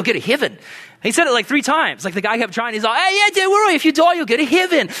die, you'll get to heaven. He said it like 3 times. Like the guy kept trying. He's like, hey, yeah, don't worry. If you die, you'll get to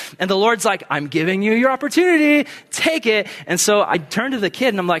heaven. And the Lord's like, I'm giving you your opportunity. Take it. And so I turned to the kid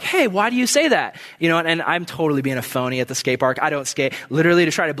and I'm like, hey, why do you say that? You know, and I'm totally being a phony at the skate park. I don't skate. Literally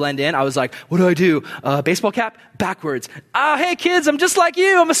to try to blend in, I was like, what do? Baseball cap? Backwards. Hey kids, I'm just like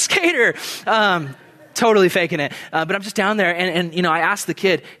you. I'm a skater. Totally faking it. But I'm just down there and you know, I asked the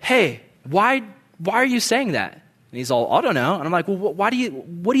kid, hey, why are you saying that? And he's all, I don't know. And I'm like, well, what do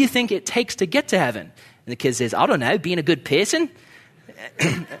you think it takes to get to heaven? And the kid says, I don't know, being a good person.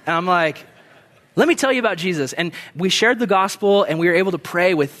 And I'm like, let me tell you about Jesus. And we shared the gospel and we were able to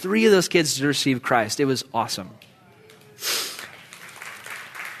pray with 3 of those kids to receive Christ. It was awesome.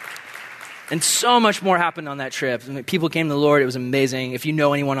 And so much more happened on that trip. I mean, people came to the Lord. It was amazing. If you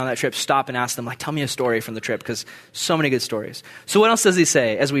know anyone on that trip, stop and ask them, like, tell me a story from the trip, because so many good stories. So what else does he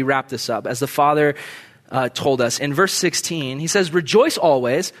say as we wrap this up? As the Father told us in verse 16, he says, rejoice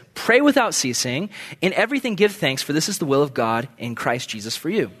always, pray without ceasing, in everything give thanks, for this is the will of God in Christ Jesus for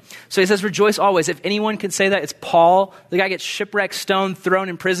you. So he says, rejoice always. If anyone could say that, it's Paul. The guy gets shipwrecked, stoned, thrown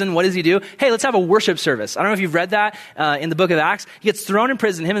in prison. What does he do? Hey, let's have a worship service. I don't know if you've read that in the book of Acts. He gets thrown in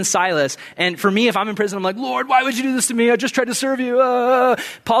prison, him and Silas. And for me, if I'm in prison, I'm like, Lord, why would you do this to me? I just tried to serve you.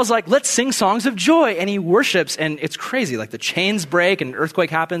 Paul's like, let's sing songs of joy. And he worships, and it's crazy. Like the chains break and an earthquake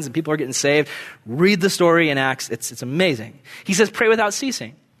happens and people are getting saved. Read the story in Acts. It's amazing. He says, pray without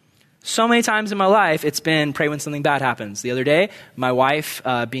ceasing. So many times in my life, it's been pray when something bad happens. The other day, my wife,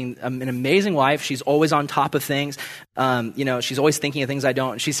 being an amazing wife, she's always on top of things. You know, she's always thinking of things I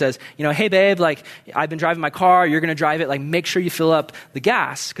don't. And she says, you know, hey babe, like I've been driving my car. You're going to drive it. Like make sure you fill up the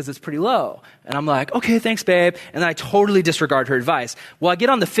gas because it's pretty low. And I'm like, okay, thanks babe. And then I totally disregard her advice. Well, I get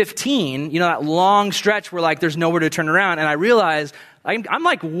on the 15, you know, that long stretch where like there's nowhere to turn around. And I realize I'm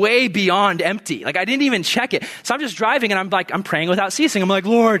like way beyond empty. Like I didn't even check it. So I'm just driving and I'm praying without ceasing. I'm like,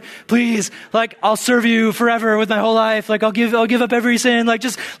 Lord, please, like I'll serve you forever with my whole life. Like I'll give up every sin. Like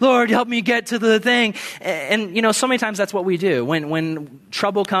just, Lord, help me get to the thing. And you know, so many times that's what we do. When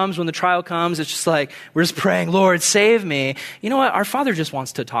trouble comes, when the trial comes, it's just like, we're just praying, Lord, save me. You know what? Our Father just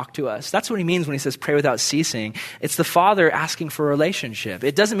wants to talk to us. That's what he means when he says pray without ceasing. It's the Father asking for a relationship.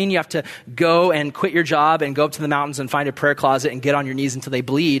 It doesn't mean you have to go and quit your job and go up to the mountains and find a prayer closet and get on your knees until they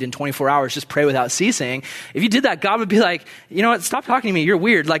bleed in 24 hours, just pray without ceasing. If you did that, God would be like, you know what, stop talking to me, you're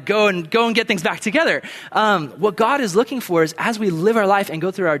weird. Like go and get things back together. What God is looking for is as we live our life and go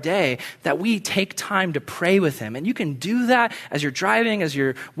through our day, that we take time to pray with him. And you can do that as you're driving, as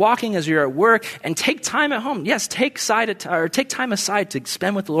you're walking, as you're at work, and take time at home. Yes, take time aside to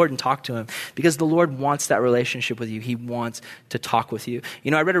spend with the Lord and talk to him, because the Lord wants that relationship with you. He wants to talk with you.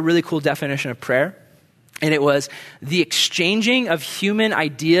 You know, I read a really cool definition of prayer. And it was the exchanging of human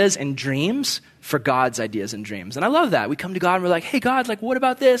ideas and dreams for God's ideas and dreams. And I love that. We come to God and we're like, hey, God, like, what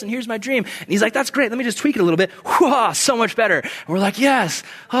about this? And here's my dream. And he's like, that's great. Let me just tweak it a little bit. Whoa, so much better. And we're like, yes.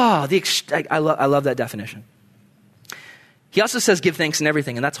 Oh, I love that definition. He also says give thanks in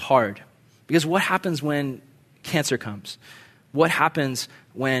everything. And that's hard. Because what happens when cancer comes? What happens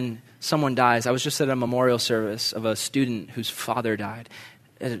when someone dies? I was just at a memorial service of a student whose father died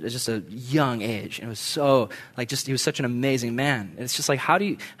at just a young age. And it was so, like, just, he was such an amazing man. And it's just like, how do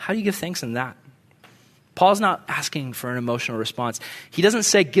you give thanks in that? Paul's not asking for an emotional response. He doesn't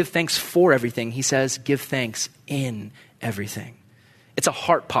say give thanks for everything. He says give thanks in everything. It's a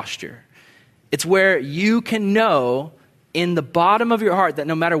heart posture. It's where you can know in the bottom of your heart that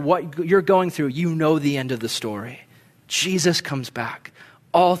no matter what you're going through, you know the end of the story. Jesus comes back.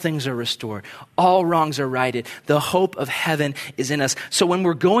 All things are restored. All wrongs are righted. The hope of heaven is in us. So when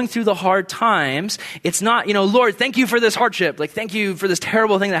we're going through the hard times, it's not, Lord, thank you for this hardship. Like, thank you for this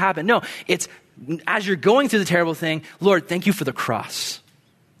terrible thing that happened. No, it's as you're going through the terrible thing, Lord, thank you for the cross.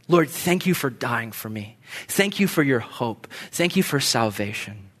 Lord, thank you for dying for me. Thank you for your hope. Thank you for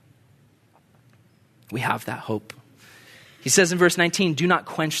salvation. We have that hope. He says in verse 19, do not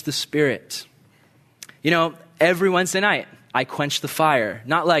quench the spirit. Every Wednesday night, I quench the fire.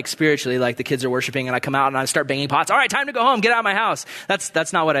 Not like spiritually, like the kids are worshiping and I come out and I start banging pots. All right, time to go home. Get out of my house.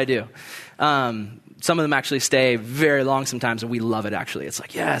 That's not what I do. Some of them actually stay very long sometimes, and we love it, actually. It's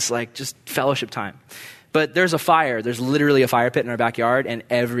like, yes, like just fellowship time. But there's a fire. There's literally a fire pit in our backyard, and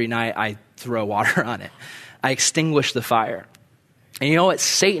every night I throw water on it. I extinguish the fire. And you know what?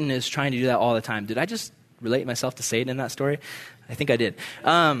 Satan is trying to do that all the time. Did I just relate myself to Satan in that story? I think I did.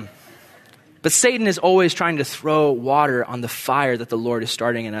 But Satan is always trying to throw water on the fire that the Lord is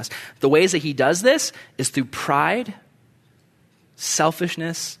starting in us. The ways that he does this is through pride,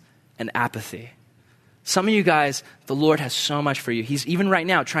 selfishness, and apathy. Some of you guys, the Lord has so much for you. He's even right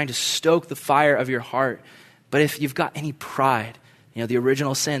now trying to stoke the fire of your heart. But if you've got any pride, the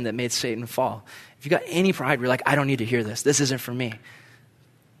original sin that made Satan fall, if you've got any pride, you're like, I don't need to hear this. This isn't for me.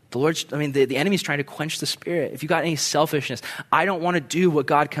 The enemy's trying to quench the spirit. If you got any selfishness, I don't want to do what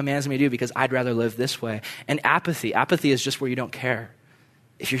God commands me to do because I'd rather live this way. And apathy is just where you don't care.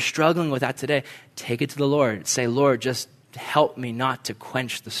 If you're struggling with that today, take it to the Lord. Say, Lord, just help me not to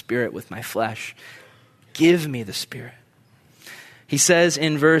quench the spirit with my flesh. Give me the spirit. He says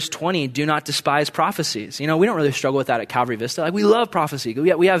in verse 20, do not despise prophecies. We don't really struggle with that at Calvary Vista. Like, we love prophecy.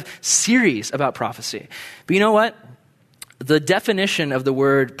 We have series about prophecy. But you know what? The definition of the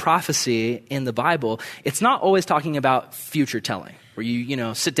word prophecy in the Bible, it's not always talking about future telling, where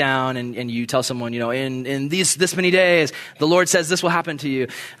you sit down and you tell someone, in this many days, the Lord says this will happen to you.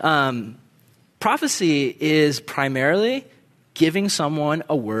 Prophecy is primarily giving someone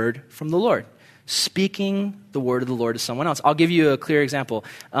a word from the Lord, speaking the word of the Lord to someone else. I'll give you a clear example.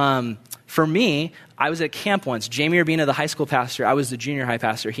 For me, I was at camp once. Jamie Urbina, the high school pastor, I was the junior high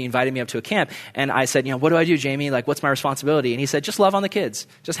pastor. He invited me up to a camp, and I said, what do I do, Jamie? Like, what's my responsibility? And he said, just love on the kids.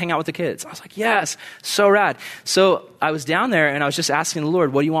 Just hang out with the kids. I was like, yes, so rad. So I was down there, and I was just asking the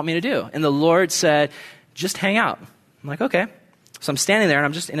Lord, what do you want me to do? And the Lord said, just hang out. I'm like, okay. So I'm standing there, and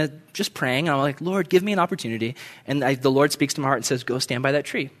I'm just praying, and I'm like, Lord, give me an opportunity. And the Lord speaks to my heart and says, go stand by that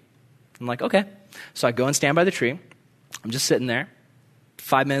tree. I'm like, okay. So I go and stand by the tree. I'm just sitting there.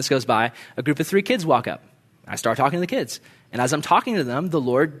 5 minutes goes by. A group of 3 kids walk up. I start talking to the kids. And as I'm talking to them, the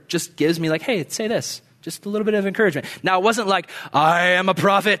Lord just gives me like, hey, say this. Just a little bit of encouragement. Now, it wasn't like, I am a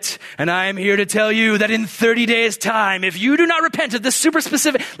prophet, and I am here to tell you that in 30 days' time, if you do not repent of this super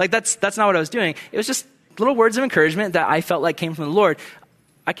specific, like that's not what I was doing. It was just little words of encouragement that I felt like came from the Lord.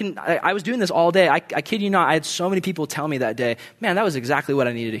 I was doing this all day. I kid you not, I had so many people tell me that day, man, that was exactly what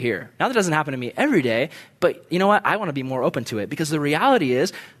I needed to hear. Now that doesn't happen to me every day, but you know what? I want to be more open to it because the reality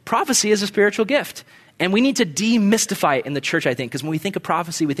is prophecy is a spiritual gift. And we need to demystify it in the church, I think, because when we think of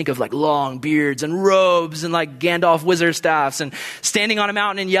prophecy, we think of like long beards and robes and like Gandalf wizard staffs and standing on a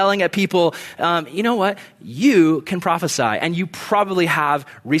mountain and yelling at people. You know what? You can prophesy, and you probably have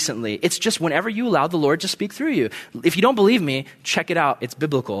recently. It's just whenever you allow the Lord to speak through you. If you don't believe me, check it out. It's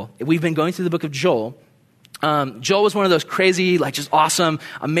biblical. We've been going through the book of Joel. Joel was one of those crazy, like just awesome,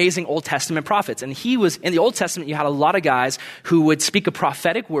 amazing Old Testament prophets. And he was, in the Old Testament, you had a lot of guys who would speak a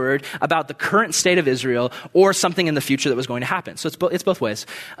prophetic word about the current state of Israel or something in the future that was going to happen. So it's both ways.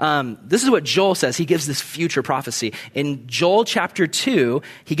 This is what Joel says. He gives this future prophecy. In Joel chapter 2,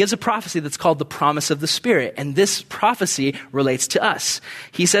 he gives a prophecy that's called the promise of the Spirit. And this prophecy relates to us.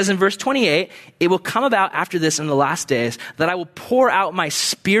 He says in verse 28, it will come about after this in the last days that I will pour out my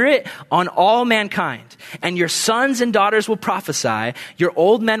Spirit on all mankind. And your sons and daughters will prophesy, your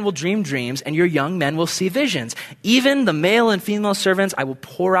old men will dream dreams, and your young men will see visions. Even the male and female servants, I will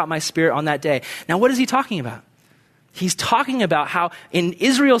pour out my Spirit on that day. Now, what is he talking about? He's talking about how in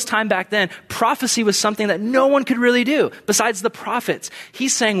Israel's time back then, prophecy was something that no one could really do besides the prophets.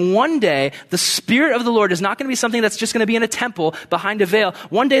 He's saying one day, the Spirit of the Lord is not going to be something that's just going to be in a temple behind a veil.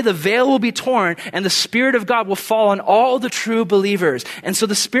 One day the veil will be torn and the Spirit of God will fall on all the true believers. And so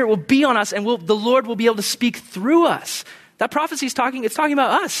the Spirit will be on us and the Lord will be able to speak through us. That prophecy is talking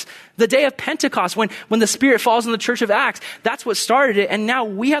about us. The day of Pentecost, when the Spirit falls on the church of Acts, that's what started it. And now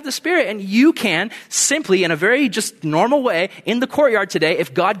we have the Spirit, and you can simply, in a very just normal way, in the courtyard today,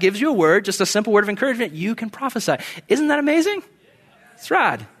 if God gives you a word, just a simple word of encouragement, you can prophesy. Isn't that amazing? It's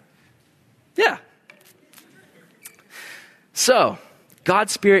rad. Yeah. So,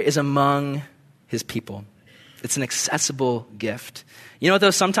 God's Spirit is among his people. It's an accessible gift. You know what,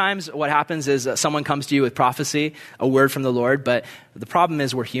 though? Sometimes what happens is someone comes to you with prophecy, a word from the Lord, but the problem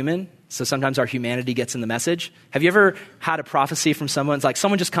is we're human, so sometimes our humanity gets in the message. Have you ever had a prophecy from someone? It's like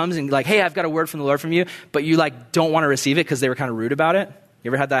someone just comes and like, hey, I've got a word from the Lord from you, but you like don't want to receive it because they were kind of rude about it? You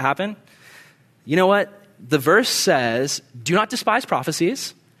ever had that happen? You know what? The verse says, do not despise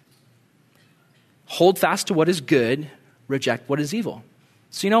prophecies. Hold fast to what is good. Reject what is evil.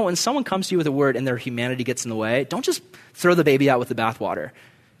 So, you know, when someone comes to you with a word and their humanity gets in the way, don't just throw the baby out with the bathwater.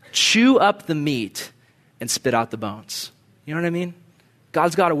 Chew up the meat and spit out the bones. You know what I mean?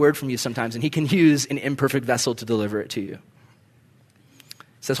 God's got a word from you sometimes, and he can use an imperfect vessel to deliver it to you. It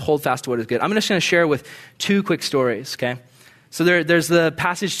says, hold fast to what is good. I'm just going to share with two quick stories, okay? So there's the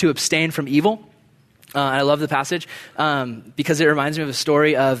passage to abstain from evil. I love the passage because it reminds me of a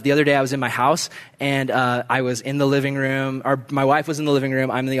story of the other day I was in my house and I was in the living room, or my wife was in the living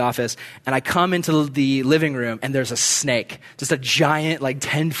room, I'm in the office, and I come into the living room and there's a snake, just a giant like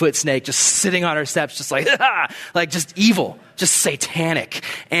 10-foot snake just sitting on our steps, just like, like just evil, just satanic.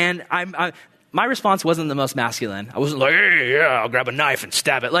 And my response wasn't the most masculine. I wasn't like, hey, yeah, I'll grab a knife and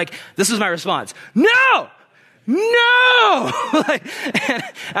stab it. Like, this was my response. No! Like, and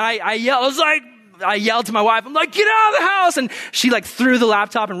I yelled to my wife, I'm like, get out of the house. And she like threw the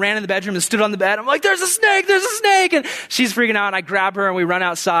laptop and ran in the bedroom and stood on the bed. I'm like, there's a snake. And she's freaking out. And I grab her and we run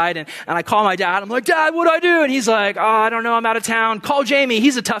outside and I call my dad. I'm like, Dad, what do I do? And he's like, oh, I don't know. I'm out of town. Call Jamie.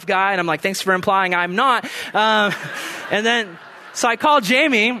 He's a tough guy. And I'm like, thanks for implying I'm not. So I called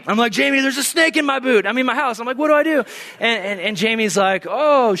Jamie. I'm like, Jamie, there's a snake in my boot. I'm in my house. I'm like, what do I do? And Jamie's like,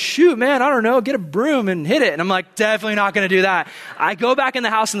 oh, shoot, man, I don't know. Get a broom and hit it. And I'm like, definitely not going to do that. I go back in the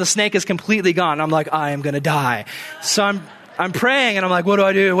house and the snake is completely gone. I'm like, I am going to die. So I'm praying and I'm like, what do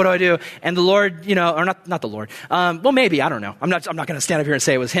I do? And the Lord, or not the Lord. Well, maybe, I don't know. I'm not going to stand up here and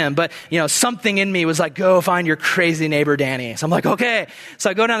say it was him, but something in me was like, go find your crazy neighbor, Danny. So I'm like, okay. So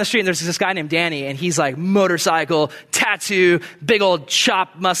I go down the street and there's this guy named Danny and he's like motorcycle, tattoo, big old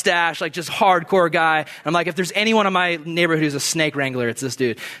chop mustache, like just hardcore guy. And I'm like, if there's anyone in my neighborhood who's a snake wrangler, it's this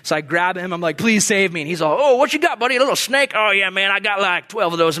dude. So I grab him. I'm like, please save me. And he's all, oh, what you got, buddy? A little snake? Oh yeah, man. I got like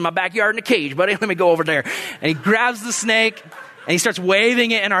 12 of those in my backyard in a cage, buddy. Let me go over there. And he grabs the snake. And he starts waving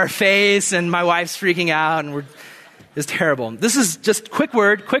it in our face, and my wife's freaking out, and it's terrible. This is just quick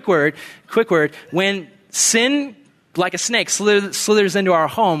word. When sin, like a snake, slithers into our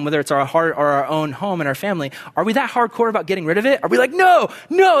home, whether it's our heart or our own home and our family, are we that hardcore about getting rid of it? Are we like, no,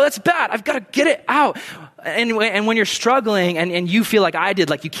 that's bad. I've got to get it out. And when you're struggling and you feel like I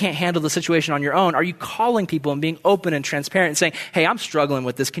did, like you can't handle the situation on your own, are you calling people and being open and transparent and saying, hey, I'm struggling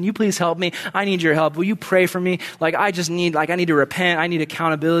with this. Can you please help me? I need your help. Will you pray for me? Like, I need to repent. I need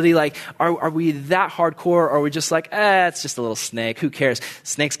accountability. Like, are we that hardcore? Or are we just like, it's just a little snake. Who cares?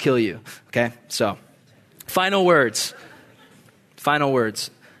 Snakes kill you. Okay. So final words.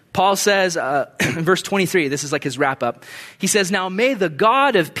 Paul says in verse 23, this is like his wrap up. He says, now may the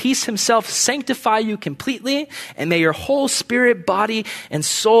God of peace himself sanctify you completely, and may your whole spirit, body, and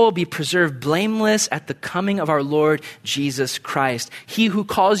soul be preserved blameless at the coming of our Lord Jesus Christ. He who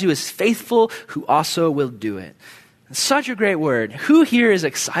calls you is faithful, who also will do it. Such a great word. Who here is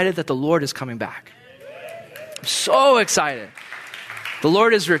excited that the Lord is coming back? I'm so excited. The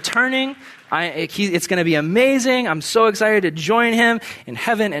Lord is returning. It's going to be amazing. I'm so excited to join him in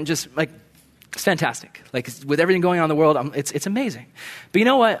heaven, and just like, it's fantastic. Like, with everything going on in the world, it's amazing. But you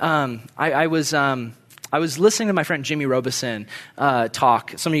know what? I was listening to my friend Jimmy Robeson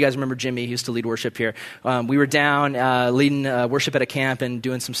talk. Some of you guys remember Jimmy. He used to lead worship here. We were down leading worship at a camp and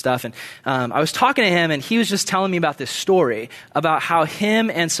doing some stuff. And I was talking to him, and he was just telling me about this story about how him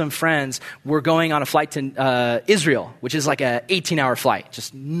and some friends were going on a flight to Israel, which is like a 18-hour flight,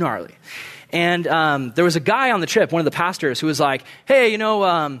 just gnarly. And there was a guy on the trip, one of the pastors, who was like, hey,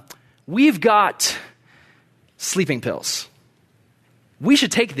 we've got sleeping pills. We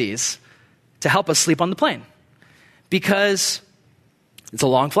should take these to help us sleep on the plane, because it's a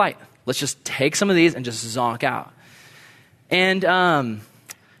long flight. Let's just take some of these and just zonk out. And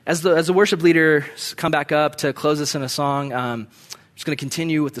as the worship leaders come back up to close us in a song, I'm just going to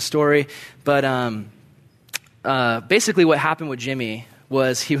continue with the story. But basically what happened with Jimmy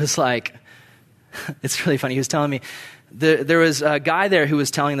was, he was like, it's really funny. He was telling me, there was a guy there who was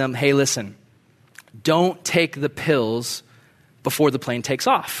telling them, hey, listen, don't take the pills before the plane takes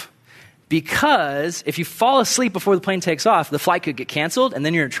off. Because if you fall asleep before the plane takes off, the flight could get canceled, and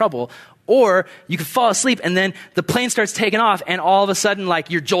then you're in trouble. Or you could fall asleep, and then the plane starts taking off, and all of a sudden, like,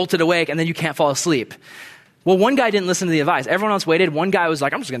 you're jolted awake, and then you can't fall asleep. Well, one guy didn't listen to the advice. Everyone else waited. One guy was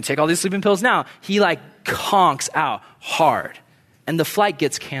like, I'm just going to take all these sleeping pills now. He like conks out hard, and the flight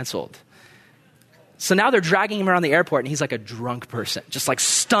gets canceled. So now they're dragging him around the airport, and he's like a drunk person, just like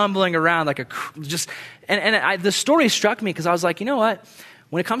stumbling around like the story struck me, because I was like, you know what?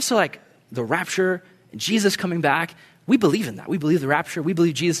 When it comes to like the rapture, and Jesus coming back, we believe in that. We believe the rapture. We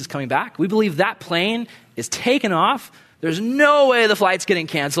believe Jesus is coming back. We believe that plane is taking off. There's no way the flight's getting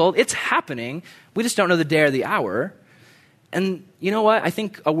canceled. It's happening. We just don't know the day or the hour. And you know what? I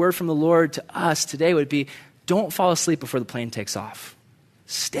think a word from the Lord to us today would be, don't fall asleep before the plane takes off.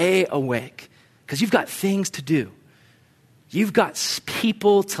 Stay awake, because you've got things to do. You've got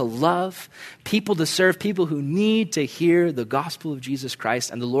people to love, people to serve, people who need to hear the gospel of Jesus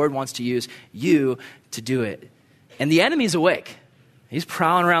Christ, and the Lord wants to use you to do it. And the enemy's awake. He's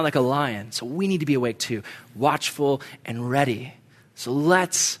prowling around like a lion, so we need to be awake too, watchful and ready. So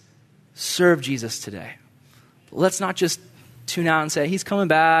let's serve Jesus today. Let's not just tune out and say, he's coming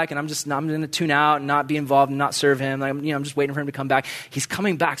back, and I'm going to tune out and not be involved and not serve him. I'm just waiting for him to come back. He's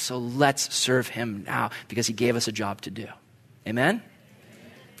coming back, so let's serve him now, because he gave us a job to do. Amen?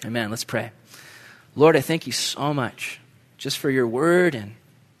 Amen. Let's pray. Lord, I thank you so much just for your word and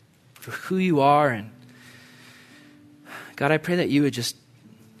for who you are. And God, I pray that you would just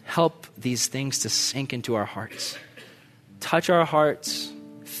help these things to sink into our hearts. Touch our hearts,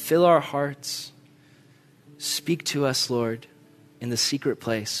 fill our hearts. Speak to us, Lord, in the secret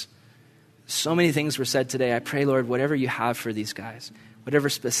place. So many things were said today. I pray, Lord, whatever you have for these guys, whatever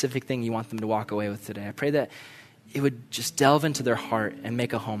specific thing you want them to walk away with today, I pray that it would just delve into their heart and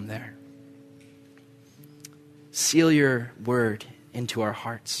make a home there. Seal your word into our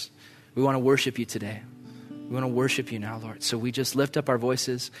hearts. We want to worship you today. We want to worship you now, Lord. So we just lift up our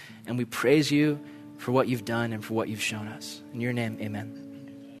voices and we praise you for what you've done and for what you've shown us. In your name, amen.